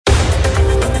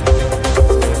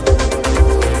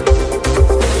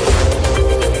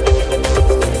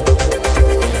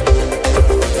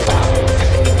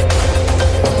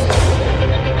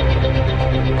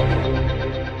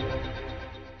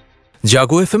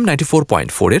জাগো FM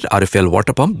 94.4 এর RFL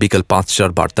water pump বিকেল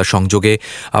 ৫টার বার্তা সংযোগে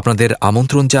আপনাদের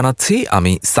আমন্ত্রণ জানাচ্ছি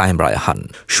আমি সায়েম রায়হান।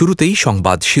 শুরুতেই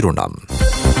সংবাদ শিরোনাম।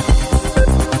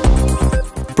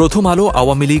 প্রথম আলো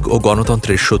আওয়ামী লীগ ও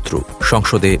গণতন্ত্রের শত্রু,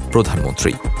 সংসদে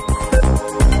প্রধানমন্ত্রী।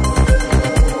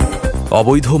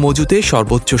 অবৈধ মজুতে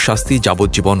সর্বোচ্চ শাস্তি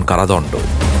যাবজ্জীবন কারাদণ্ড।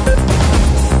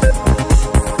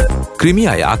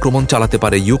 ক্রিমিয়ায় আক্রমণ চালাতে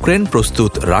পারে ইউক্রেন,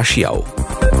 প্রস্তুত রাশিয়াও।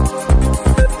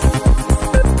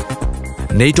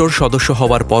 নেটোর সদস্য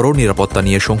হওয়ার পরও নিরাপত্তা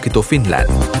নিয়ে শঙ্কিত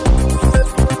ফিনল্যান্ড।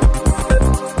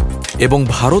 এবং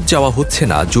ভারত যাওয়া হচ্ছে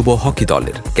না যুব হকি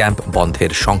দলের, ক্যাম্প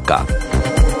বন্ধের শঙ্কা।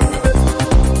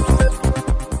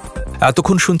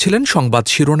 এতক্ষণ শুনছিলেন সংবাদ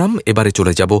শিরোনাম, এবারে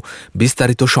চলে যাব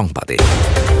বিস্তারিত সংবাদে।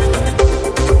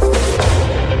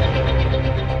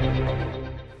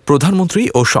 প্রধানমন্ত্রী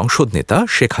ও সংসদ নেতা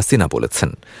শেখ হাসিনা বলেছেন,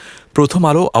 প্রথম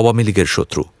আলো আওয়ামী লীগের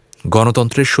শত্রু,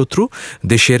 গণতন্ত্রের শত্রু,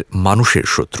 দেশের মানুষের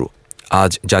শত্রু।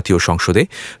 আজ জাতীয়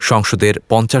সংসদের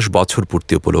 ৫০ বছর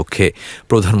পূর্তি উপলক্ষে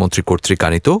প্রধানমন্ত্রী কর্তৃক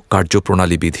আনীত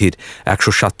কার্যপ্রণালী বিধির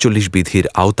 ১৪৭ বিধির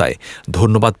আওতায়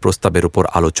ধন্যবাদ প্রস্তাবের উপর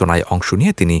আলোচনায় অংশ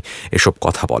নিয়ে তিনি এসব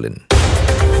কথা বলেন।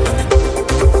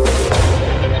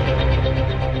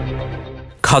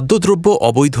 খাদ্যদ্রব্য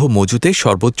অবৈধ মজুতে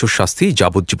সর্বোচ্চ শাস্তি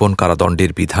যাবজ্জীবন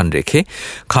কারাদণ্ডের বিধান রেখে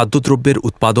খাদ্যদ্রব্যের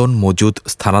উৎপাদন, মজুত,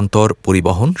 স্থানান্তর,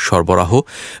 পরিবহন, সরবরাহ,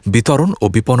 বিতরণ ও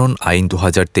বিপণন আইন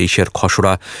 ২০২৩-এর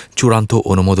খসড়া চূড়ান্ত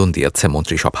অনুমোদন দিয়েছে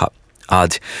মন্ত্রিসভা।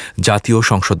 আজ জাতীয়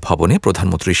সংসদ ভবনে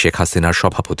প্রধানমন্ত্রী শেখ হাসিনার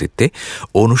সভাপতিত্বে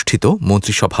অনুষ্ঠিত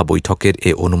মন্ত্রিসভা বৈঠকের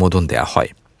এ অনুমোদন দেয়া হয়।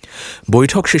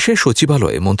 বৈঠক শেষে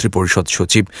সচিবালয়ে মন্ত্রিপরিষদ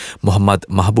সচিব মোহাম্মদ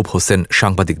মাহবুব হোসেন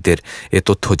সাংবাদিকদের এ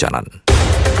তথ্য জানান।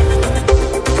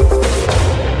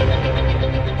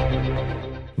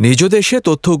 নিজ দেশে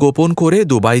তথ্য গোপন করে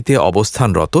দুবাইতে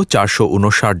অবস্থানরত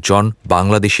 ৪৫৯ জন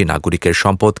বাংলাদেশি নাগরিকের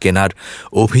সম্পদ কেনার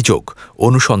অভিযোগ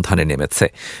অনুসন্ধানে নেমেছে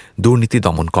দুর্নীতি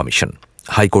দমন কমিশন।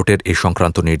 হাইকোর্টের এ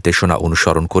সংক্রান্ত নির্দেশনা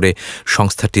অনুসরণ করে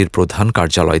সংস্থাটির প্রধান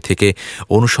কার্যালয় থেকে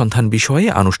অনুসন্ধান বিষয়ে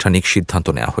আনুষ্ঠানিক সিদ্ধান্ত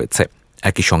নেওয়া হয়েছে।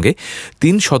 একই সঙ্গে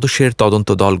 ৩ সদস্যের তদন্ত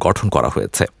দল গঠন করা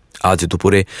হয়েছে। আজ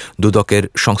দুপুরে দুদকের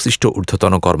সংশ্লিষ্ট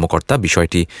ঊর্ধ্বতন কর্মকর্তা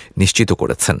বিষয়টি নিশ্চিত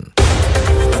করেছেন।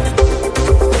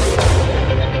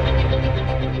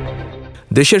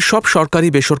 দেশের সব সরকারি,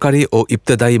 বেসরকারি ও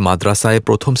ইবতেদায়ী মাদ্রাসায়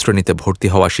প্রথম শ্রেণীতে ভর্তি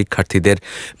হওয়া শিক্ষার্থীদের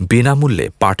বিনামূল্যে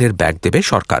পাটের ব্যাগ দেবে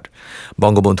সরকার।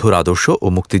 বঙ্গবন্ধুর আদর্শ ও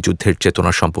মুক্তিযুদ্ধের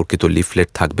চেতনা সম্পর্কিত লিফলেট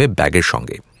থাকবে ব্যাগের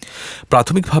সঙ্গে।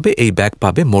 প্রাথমিকভাবে এই ব্যাগ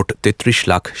পাবে মোট ৩৩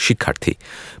 লাখ শিক্ষার্থী।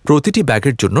 প্রতিটি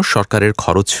ব্যাগের জন্য সরকারের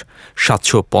খরচ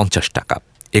 ৭৫০ টাকা।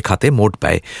 এ খাতে মোট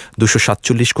ব্যয়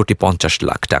 ২৪৭,৫০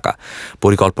 লাখ টাকা।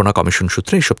 পরিকল্পনা কমিশন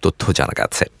সূত্রে এসব তথ্য জানা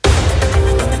গেছে।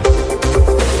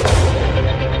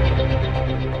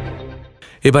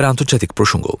 এবার আন্তর্জাতিক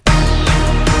প্রসঙ্গ।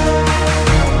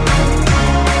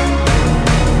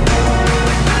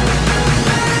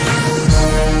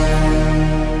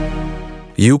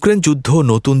 ইউক্রেন যুদ্ধ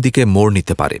নতুন দিকে মোড়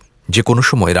নিতে পারে। যে কোনো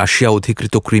সময় রাশিয়া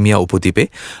অধিকৃত ক্রিমিয়া উপদ্বীপে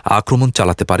আক্রমণ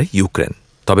চালাতে পারে ইউক্রেন।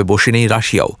 তবে বসে নেই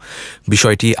রাশিয়াও।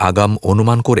 বিষয়টি আগাম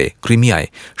অনুমান করে ক্রিমিয়ায়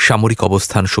সামরিক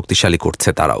অবস্থান শক্তিশালী করছে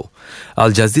তারাও।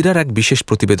 আল জাজিরার এক বিশেষ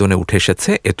প্রতিবেদনে উঠে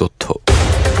এসেছে এ তথ্য।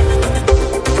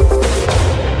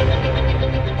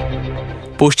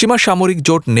 পশ্চিমা সামরিক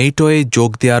জোট নেটোয়ে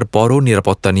যোগ দেওয়ার পরও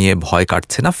নিরাপত্তা নিয়ে ভয়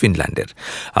কাটছে না ফিনল্যান্ডের।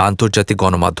 আন্তর্জাতিক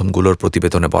গণমাধ্যমগুলোর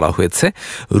প্রতিবেদনে বলা হয়েছে,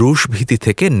 রুশ ভীতি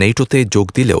থেকে নেটোতে যোগ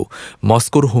দিলেও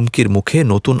মস্কোর হুমকির মুখে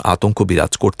নতুন আতঙ্ক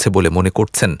বিরাজ করছে বলে মনে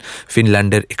করছেন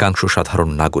ফিনল্যান্ডের একাংশ সাধারণ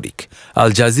নাগরিক। আল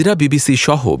জাজিরা, বিবিসি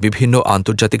সহ বিভিন্ন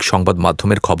আন্তর্জাতিক সংবাদ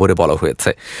মাধ্যমের খবরে বলা হয়েছে,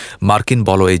 মার্কিন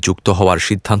বলয়ে যুক্ত হওয়ার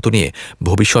সিদ্ধান্ত নিয়ে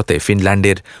ভবিষ্যতে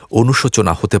ফিনল্যান্ডের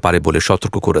অনুশোচনা হতে পারে বলে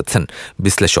সতর্ক করেছেন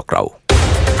বিশ্লেষকরাও।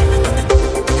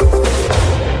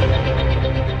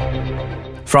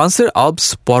 ফ্রান্সের আল্পস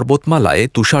পর্বতমালায়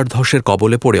তুষারধসের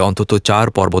কবলে পড়ে অন্তত ৪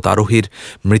 পর্বতারোহীর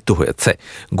মৃত্যু হয়েছে।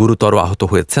 গুরুতর আহত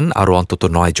হয়েছেন আরও অন্তত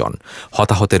 ৯ জন।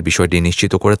 হতাহতের বিষয়টি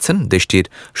নিশ্চিত করেছেন দেশটির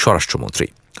স্বরাষ্ট্রমন্ত্রী।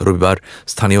 রবিবার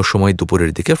স্থানীয় সময়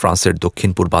দুপুরের দিকে ফ্রান্সের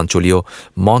দক্ষিণ পূর্বাঞ্চলীয়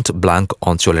মন্ট ব্লাঙ্ক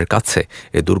অঞ্চলের কাছে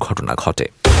এ দুর্ঘটনা ঘটে।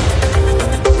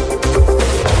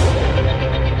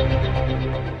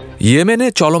 ইয়েমেনে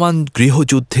চলমান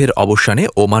গৃহযুদ্ধের অবসানে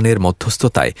ওমানের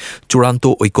মধ্যস্থতায় চূড়ান্ত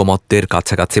ঐকমত্যের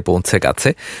কাছাকাছি পৌঁছে গেছে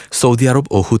সৌদি আরব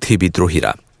ও হুথি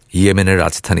বিদ্রোহীরা। ইয়েমেনের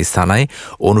রাজধানী সানায়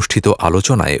অনুষ্ঠিত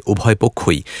আলোচনায় উভয়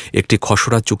পক্ষই একটি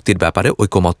খসড়া চুক্তির ব্যাপারে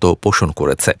ঐকমত্য পোষণ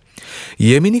করেছে।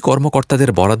 ইয়েমেনি কর্মকর্তাদের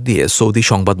বরাত দিয়ে সৌদি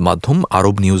সংবাদ মাধ্যম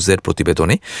আরব নিউজের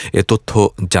প্রতিবেদনে এ তথ্য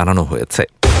জানানো হয়েছে।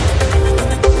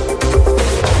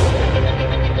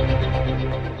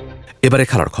 এবারে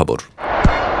খেলার খবর।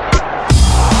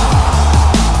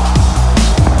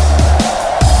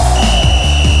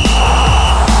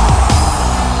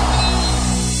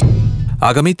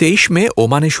 আগামী ২৩ মে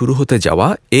ওমানে শুরু হতে যাওয়া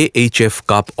AHF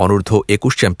কাপ অনূর্ধ্ব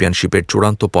 ২১ চ্যাম্পিয়নশিপের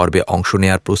চূড়ান্ত পর্বে অংশ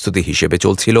নেয়ার প্রস্তুতি হিসেবে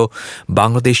চলছিল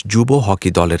বাংলাদেশ যুব হকি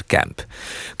দলের ক্যাম্প।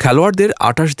 খেলোয়াড়দের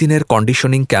 ২৮ দিনের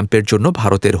কন্ডিশনিং ক্যাম্পের জন্য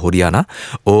ভারতের হরিয়ানা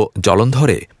ও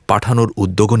জলন্ধরে পাঠানোর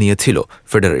উদ্যোগও নিয়েছিল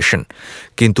ফেডারেশন,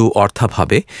 কিন্তু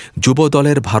অর্থাভাবে যুব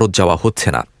দলের ভারত যাওয়া হচ্ছে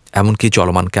না। এমনকি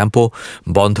চলমান ক্যাম্পও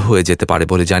বন্ধ হয়ে যেতে পারে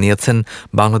বলে জানিয়েছেন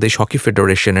বাংলাদেশ হকি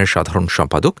ফেডারেশনের সাধারণ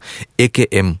সম্পাদক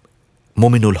AKM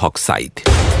মুমিনুল হক সাইদ।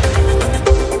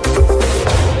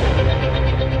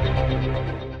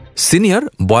 সিনিয়র,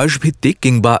 বয়সভিত্তিক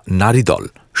কিংবা নারী দল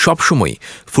সবসময়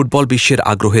ফুটবল বিশ্বের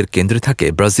আগ্রহের কেন্দ্রে থাকে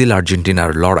ব্রাজিল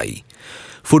আর্জেন্টিনার লড়াই।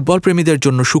 ফুটবল প্রেমীদের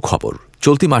জন্য সুখবর,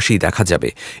 চলতি মাসেই দেখা যাবে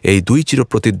এই দুই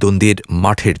চিরপ্রতিদ্বন্দ্বীর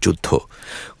মাঠের যুদ্ধ।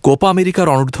 কোপা আমেরিকার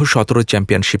অনূর্ধ্ব ১৭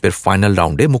 চ্যাম্পিয়নশিপের ফাইনাল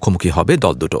রাউন্ডে মুখোমুখি হবে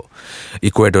দল দুটো।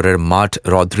 ইকুয়েডরের মাঠ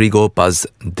রদ্রিগো পাজ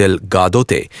দেল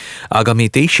গাদোতে আগামী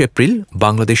 ২৩ এপ্রিল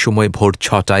বাংলাদেশ সময় ভোর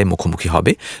 ৬টায় মুখোমুখি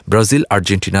হবে ব্রাজিল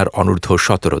আর্জেন্টিনার অনূর্ধ্ব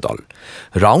 ১৭ দল।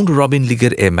 রাউন্ড রবিন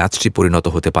লিগের এ ম্যাচটি পরিণত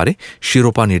হতে পারে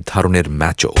শিরোপা নির্ধারণের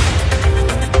ম্যাচও।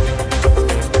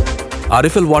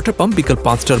 আরএফএল ওয়াটার পাম্প বিকাল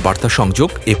 ৫টার বার্তা সংযোগ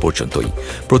এ পর্যন্তই।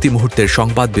 প্রতি মুহূর্তের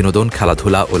সংবাদ, বিনোদন,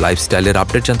 খেলাধুলা ও লাইফস্টাইলের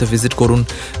আপডেট জানতে ভিজিট করুন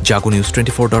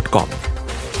jagonews24.com।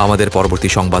 আমাদের পরবর্তী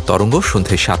সংবাদ তরঙ্গ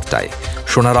সন্ধ্যে ৭টায়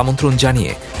শোনার আমন্ত্রণ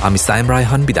জানিয়ে আমি সাইম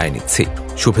রায়হান বিদায় নিচ্ছি।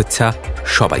 শুভেচ্ছা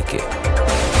সবাইকে।